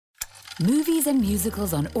Movies and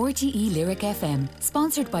musicals on RTE Lyric FM.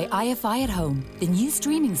 Sponsored by IFI at Home, the new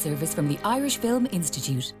streaming service from the Irish Film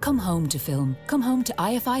Institute. Come home to film. Come home to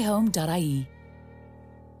ifihome.ie.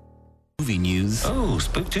 Movie news. Oh,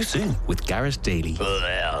 spoke too soon with Gareth Daly.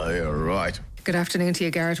 Well, you're right. Good afternoon to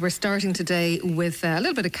you, Garrett. We're starting today with a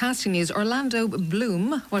little bit of casting news. Orlando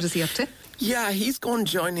Bloom, what is he up to? Yeah, he's going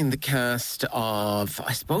joining the cast of,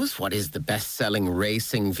 I suppose, what is the best-selling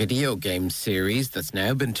racing video game series that's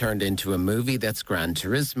now been turned into a movie, that's Gran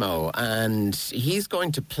Turismo. And he's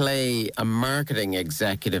going to play a marketing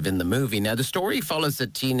executive in the movie. Now, the story follows a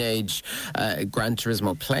teenage Gran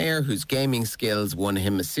Turismo player whose gaming skills won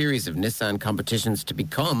him a series of Nissan competitions to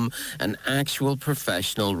become an actual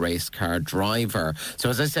professional race car driver. So,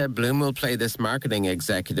 as I said, Bloom will play this marketing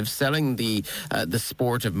executive selling the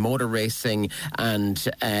sport of motor racing. And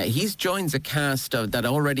he joins a cast that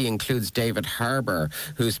already includes David Harbour,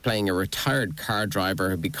 who's playing a retired car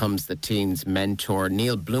driver who becomes the teen's mentor.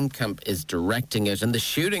 Neil Blomkamp is directing it, and the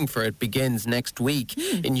shooting for it begins next week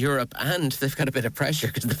in Europe, and they've got a bit of pressure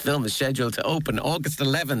because the film is scheduled to open August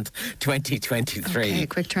 11th, 2023. Okay,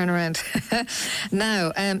 quick turnaround.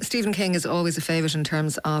 Now, Stephen King is always a favourite in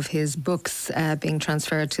terms of his books being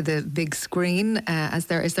transferred to the big screen. Is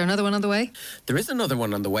there another one on the way? There is another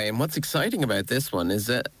one on the way, and what's exciting about this one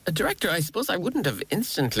is a director I suppose I wouldn't have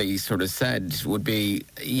instantly sort of said would be,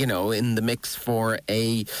 in the mix for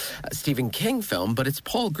a Stephen King film, but it's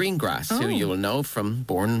Paul Greengrass, who you will know from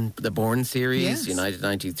the Bourne series, yes. United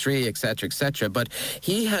 93, etc., etc. But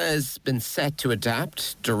he has been set to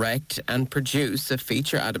adapt, direct, and produce a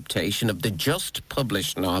feature adaptation of the just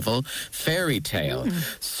published novel Fairy Tale.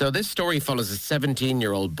 So this story follows a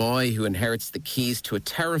 17-year-old boy who inherits the keys to a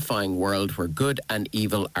terrifying world where good and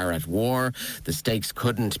evil are at war. The stakes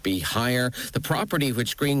couldn't be higher. The property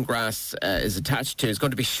which Greengrass is attached to is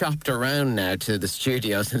going to be shopped around now to the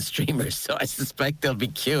studios and streamers, so I suspect they'll be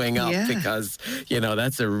queuing up because,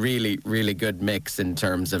 that's a really, really good mix in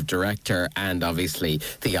terms of director and obviously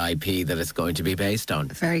the IP that it's going to be based on.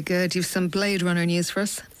 Very good. You've some Blade Runner news for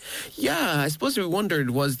us? Yeah, I suppose we wondered,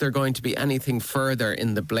 was there going to be anything further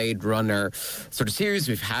in the Blade Runner sort of series?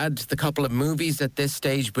 We've had the couple of movies at this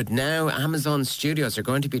stage, but now Amazon Studios are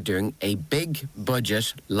going to be doing a big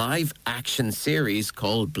budget live action series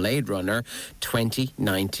called Blade Runner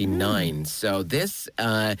 2099. So this,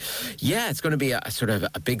 it's going to be a sort of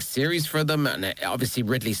a big series for them, and obviously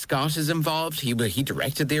Ridley Scott is involved. He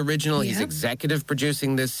directed the original. He's executive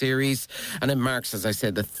producing this series, and it marks, as I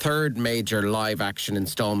said, the third major live action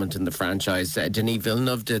installment in the franchise. Denis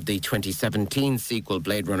Villeneuve did the 2017 sequel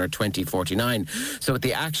Blade Runner 2049. So with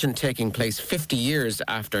the action taking place 50 years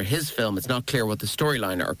after his film, it's not clear what the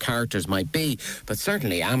storyline or characters might be, but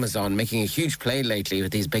certainly Amazon making a huge play lately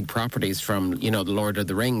with these big properties from, the Lord of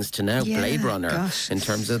the Rings to now Blade Runner in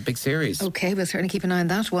terms of big series. Okay, we'll certainly keep an eye on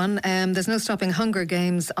that one. There's no stopping Hunger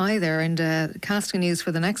Games either, and casting news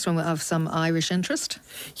for the next one of some Irish interest.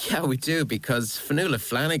 Yeah, we do, because Fionnuala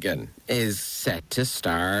Flanagan is set to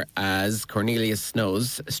star as Cornelia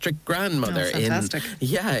Snow's strict grandmother in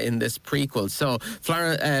this prequel. So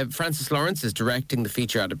Francis Lawrence is directing the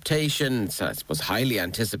feature adaptation. So I suppose highly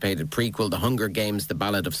anticipated prequel, The Hunger Games, The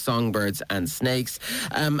Ballad of Songbirds and Snakes.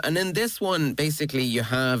 And in this one, basically you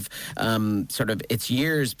have it's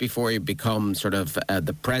years before you become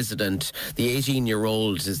the president. The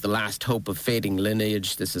 18-year-old is the last hope of fading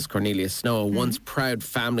lineage. This is Cornelia Snow, a once proud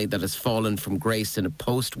family that has fallen from grace in a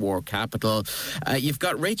post-war capital. You've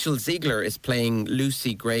got Rachel Ziegler is playing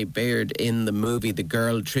Lucy Gray Baird in the movie The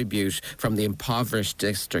Girl Tribute from the impoverished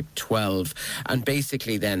District 12. And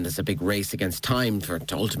basically then there's a big race against time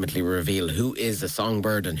to ultimately reveal who is a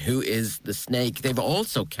songbird and who is the snake. They've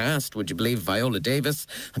also cast, would you believe, Viola Davis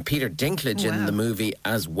and Peter Dinklage in the movie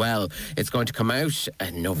as well. It's going to come out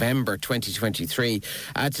in November 2023.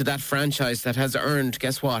 Add to that franchise that has earned,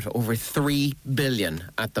 guess what, over $3 billion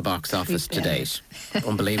at the box office to date.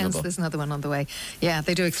 Unbelievable. Hence, there's another one on the way. Yeah,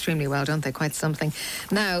 they do extremely well, don't they? Quite something.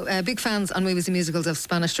 Now, big fans on movies and musicals of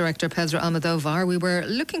Spanish director Pedro Almodovar. We were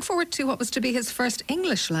looking forward to what was to be his first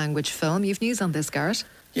English language film. You've news on this, Garrett?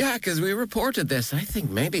 Yeah, because we reported this, I think,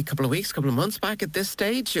 maybe a couple of months back at this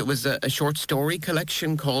stage. It was a short story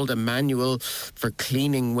collection called A Manual for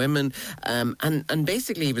Cleaning Women. And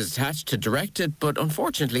basically he was attached to direct it, but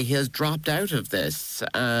unfortunately he has dropped out of this.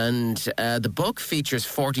 And the book features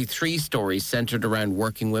 43 stories centred around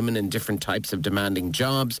working women in different types of demanding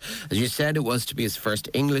jobs. As you said, it was to be his first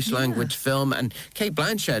English language film. And Cate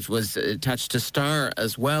Blanchett was attached to star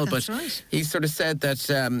as well. That's but right. he sort of said that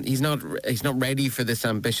he's not ready for this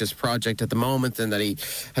ambitious project at the moment and that he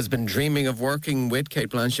has been dreaming of working with Cate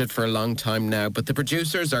Blanchett for a long time now. But the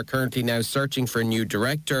producers are currently now searching for a new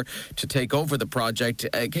director to take over the project.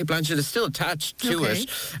 Cate Blanchett is still attached to it,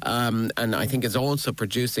 and I think is also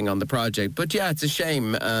producing on the project. But yeah, it's a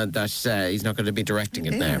shame that he's not going to be directing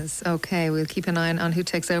it now. Okay, we'll keep an eye on who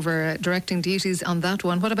takes over directing duties on that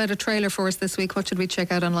one. What about a trailer for us this week? What should we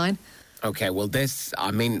check out online? Okay, well,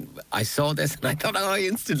 I saw this and I thought, I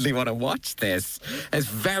instantly want to watch this. It's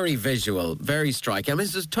very visual, very striking. I mean,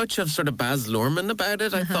 there's a touch of sort of Baz Luhrmann about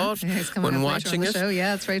it, I thought, when watching it. Show.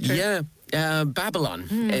 Yeah, it's very true. Yeah, Babylon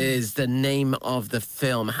is the name of the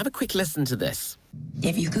film. Have a quick listen to this.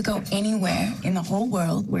 If you could go anywhere in the whole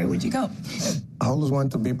world, where would you go? I always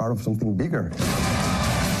want to be part of something bigger.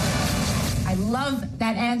 I love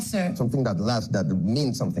that answer. Something that lasts, that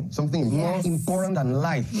means something. Something more important than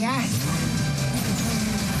life. Yes.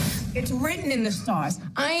 It's written in the stars.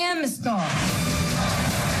 I am a star.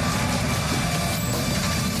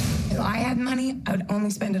 If I had money, I would only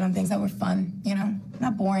spend it on things that were fun,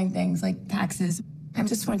 not boring things like taxes. I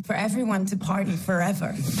just want for everyone to party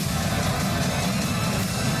forever.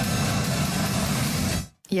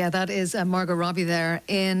 Yeah, that is Margot Robbie there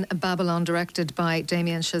in Babylon, directed by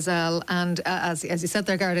Damien Chazelle. And as you said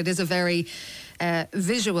there, Garrett, it is a very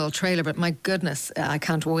visual trailer, but my goodness, I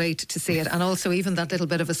can't wait to see it. And also even that little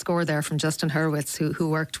bit of a score there from Justin Hurwitz, who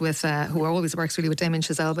worked with, who always works really with Damien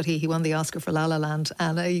Chazelle, but he won the Oscar for La La Land.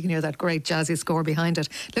 And you can hear that great jazzy score behind it.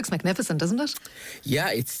 It looks magnificent, doesn't it? Yeah,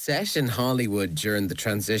 it's set in Hollywood during the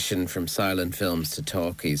transition from silent films to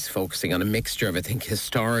talkies, focusing on a mixture of, I think,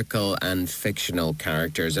 historical and fictional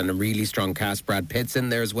characters, and a really strong cast. Brad Pitt's in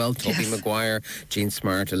there as well, Tobey Maguire, Jean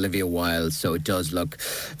Smart, Olivia Wilde, so it does look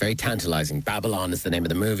very tantalising. Babylon is the name of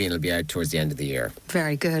the movie, and it'll be out towards the end of the year.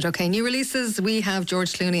 Very good. Okay, new releases. We have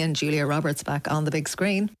George Clooney and Julia Roberts back on the big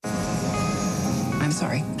screen. I'm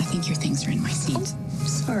sorry. I think your things are in my seat. Oh,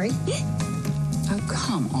 sorry. Oh,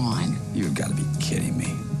 come on. You've got to be kidding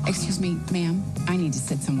me. Excuse me, ma'am. I need to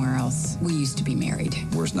sit somewhere else. We used to be married.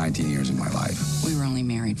 Worst 19 years of my life. We were only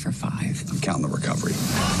married for 5. I'm counting the recovery.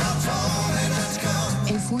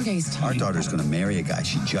 In 4 days' time. Our daughter's going to marry a guy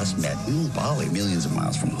she just met in Bali, millions of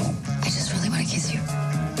miles from home. I just really want to kiss you.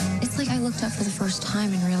 It's like I looked up for the first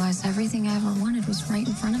time and realized everything I ever wanted was right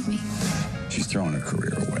in front of me. She's throwing her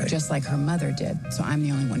career away. Just like her mother did. So I'm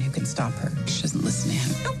the only one who can stop her. She doesn't listen to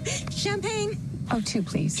him. Oh, champagne. Oh, 2,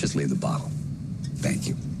 please. Just leave the bottle. Thank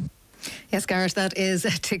you. Yes, Gareth, that is a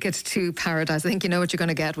ticket to paradise. I think you know what you're going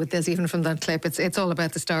to get with this, even from that clip. It's all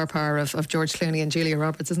about the star power of George Clooney and Julia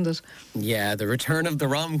Roberts, isn't it? Yeah, the return of the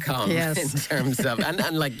rom-com in terms of, and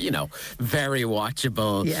very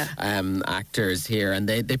watchable actors here. And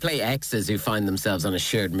they play exes who find themselves on a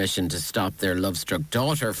shared mission to stop their love-struck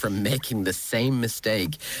daughter from making the same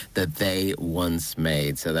mistake that they once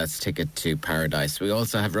made. So that's Ticket to Paradise. We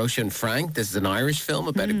also have Roisin Frank. This is an Irish film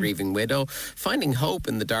about a grieving widow finding hope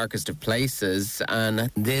in the darkest of places.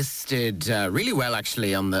 And this did really well,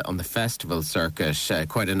 actually, on the festival circuit.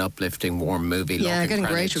 Quite an uplifting, warm movie. Yeah, getting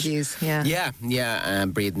great reviews. Yeah.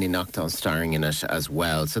 Bríd Ní Nachtáin starring in it as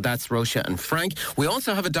well. So that's Roisin and Frank. We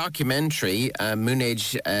also have a documentary,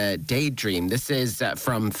 Moonage Daydream. This is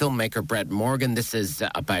from filmmaker Brett Morgan. This is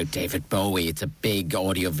about David Bowie. It's a big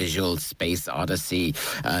audiovisual space odyssey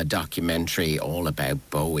documentary all about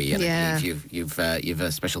Bowie. And I believe you've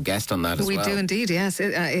a special guest on that as well. We do indeed, yes.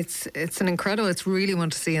 It's an incredible. It's really one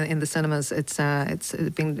to see in the cinemas. It's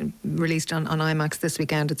been released on IMAX this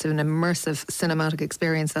weekend. It's an immersive cinematic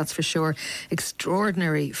experience, that's for sure.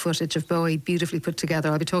 Extraordinary footage of Bowie, beautifully put together.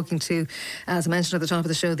 I'll be talking to, as I mentioned at the top of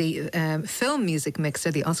the show, the film music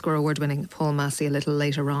mixer, the Oscar award-winning Paul Massey, a little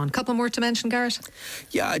later on. Couple more to mention, Garrett?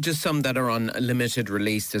 Yeah, just some that are on limited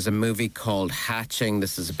release. There's a movie called Hatching.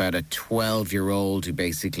 This is about a 12-year-old who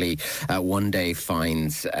basically one day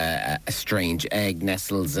finds a strange egg,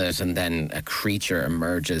 nestles it, and then a creature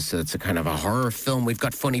emerges. So it's a kind of a horror film. We've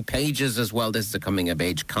got Funny Pages as well. This is a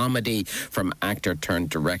coming-of-age comedy from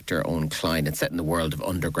actor-turned-director Owen Klein. It's set in the world of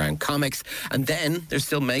underground comics. And then they're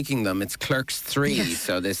still making them. It's Clerks 3. Yes.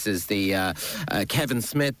 So this is the Kevin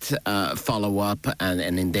Smith follow-up. And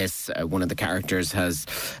in this, one of the characters has,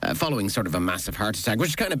 following sort of a massive heart attack, which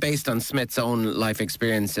is kind of based on Smith's own life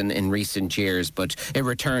experience in recent years. But it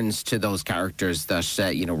returns to those characters that,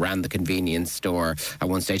 ran the convenience store at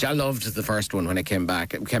one stage. I love loved the first one when it came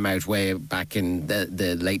out way back in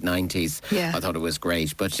the late 90s. Yeah. I thought it was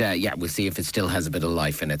great. But we'll see if it still has a bit of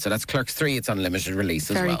life in it. So that's Clerks 3. It's on limited release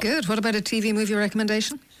as well. Very good. What about a TV movie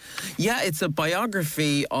recommendation? Yeah, it's a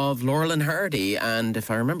biography of Laurel and Hardy, and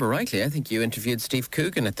if I remember rightly, I think you interviewed Steve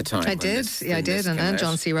Coogan at the time. I did, and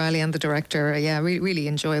John C. Reilly and the director. Really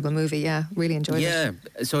enjoyable movie. Yeah, really enjoyed it. Yeah,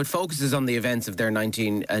 so it focuses on the events of their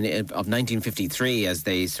 1953 as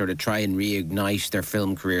they sort of try and reignite their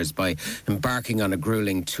film careers by embarking on a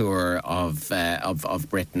grueling tour of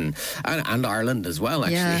Britain and Ireland as well,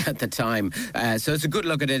 actually, at the time. So it's a good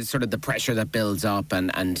look at it, sort of the pressure that builds up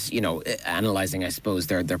and analysing, I suppose,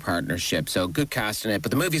 their partnership. So good cast in it. But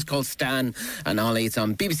the movie's called Stan and Ollie. It's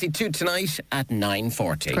on BBC Two tonight at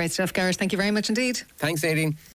 9:40. Great stuff, Gareth. Thank you very much indeed. Thanks, Nadine.